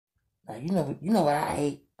You know what I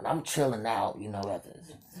hate? When I'm chilling out, whether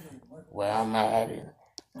it's where I'm at, and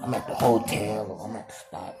I'm at the hotel or I'm at the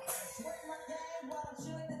spot.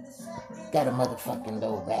 Got a motherfucking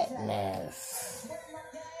low batting ass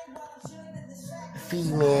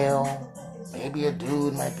female, maybe a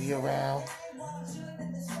dude might be around.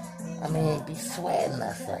 I mean, be sweating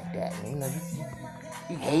us like that.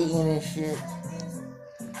 You hating and shit.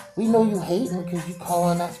 We know you hating because you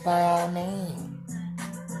calling us by our name.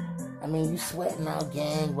 I mean, you sweating our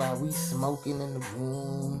gang while we smoking in the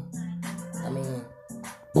room. I mean,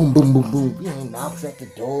 boom, boom, boom, boom. You ain't knocks at the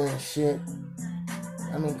door and shit.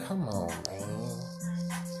 I mean, come on, man.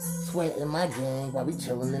 Sweating my gang while we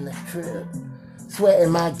chilling in the crib. Sweating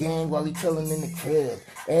my gang while we chilling in the crib.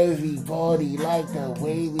 Everybody like the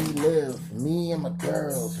way we live. Me and my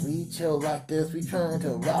girls, we chill like this. We trying to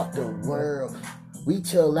rock the world. We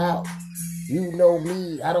chill out. You know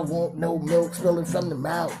me, I don't want no milk spilling from the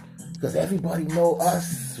mouth. Cause everybody know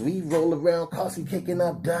us. We roll around constantly kicking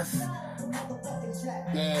up dust.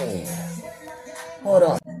 Yeah. Hold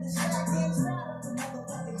on.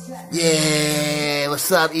 Yeah,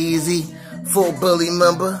 what's up, Easy? Full bully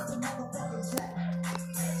member.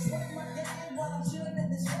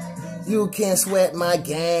 You can't sweat my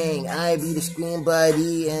gang. I be the scream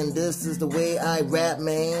buddy, and this is the way I rap,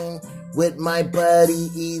 man. With my buddy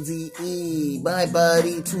Eazy-E, my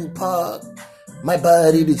buddy Tupac, my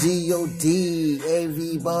buddy the G.O.D.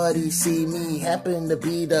 Everybody see me, happen to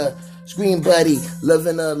be the scream buddy,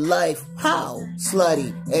 living a life, how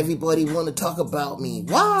slutty. Everybody wanna talk about me.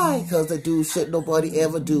 Why? Cause I do shit nobody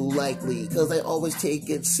ever do likely. Cause I always take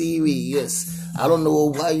it serious. I don't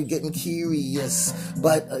know why you're getting curious,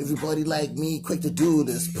 but everybody like me quick to do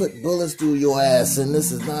this. Put bullets through your ass, and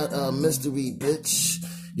this is not a mystery, bitch.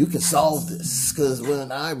 You can solve this, cause when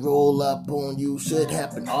I roll up on you, shit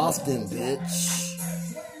happen often, bitch.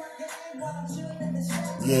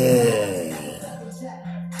 Yeah.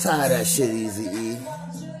 Tired of that shit, Eazy-E.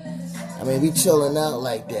 I mean, we chilling out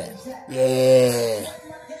like that. Yeah.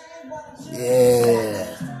 Yeah.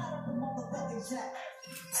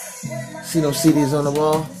 See those CDs on the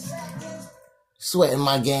wall? Sweating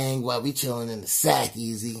my gang while we chilling in the sack,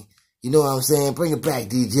 Easy. You know what I'm saying? Bring it back,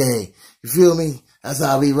 DJ. You feel me? That's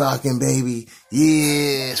how we rocking, baby.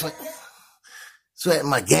 Yeah. Sweating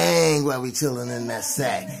my gang while we chilling in that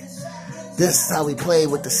sack. This is how we play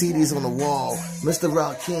with the CDs on the wall. Mr.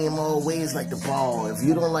 Rakeem always like the ball. If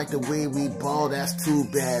you don't like the way we ball, that's too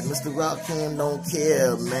bad. Mr. Rakeem don't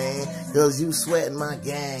care, man. Cause you sweating my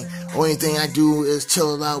gang. Only thing I do is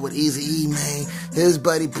chill out with Eazy-E, man. His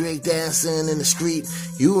buddy break dancing in the street.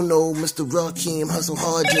 You know Mr. Rakeem hustle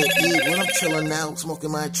hard to eat. When I'm chilling out,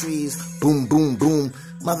 smoking my trees. Boom, boom, boom.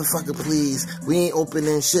 Motherfucker, please. We ain't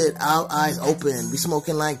opening shit. Our eyes open. We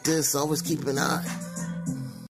smoking like this. Always keep an eye.